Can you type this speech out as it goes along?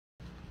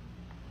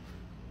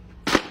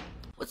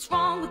What's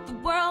wrong with the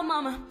world,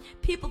 mama?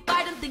 People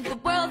fight and think the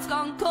world's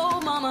gone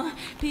cold, mama.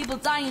 People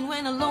dying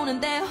when alone in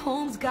their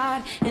homes,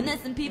 God.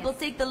 Innocent people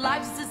take their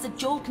lives as it's a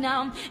joke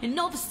now. And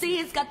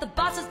overseas got the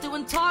bosses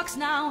doing talks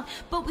now.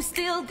 But we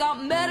still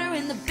got murder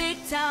in the big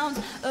towns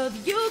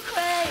of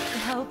Ukraine.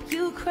 Help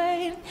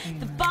Ukraine.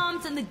 The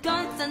bombs and the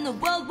guns and the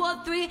World War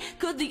III.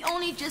 Could they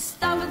only just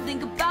stop and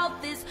think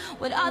about this?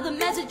 What are the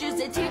messages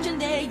they're teaching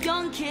their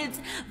young kids?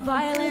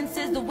 Violence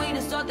is the way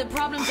to sort their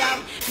problems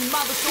out.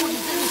 Meanwhile the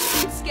soldiers in the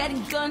streets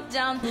getting gunned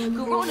down.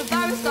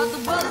 Coronavirus taught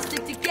the world to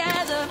stick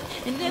together.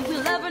 And if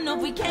we'll ever know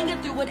if we can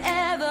get through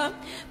whatever,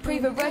 pray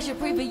for Russia,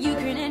 pray for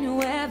Ukraine and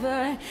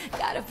whoever.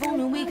 Got a phone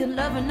and we can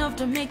love enough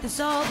to make this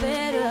all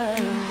better.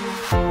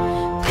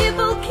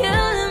 People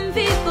killing,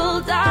 people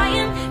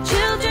dying.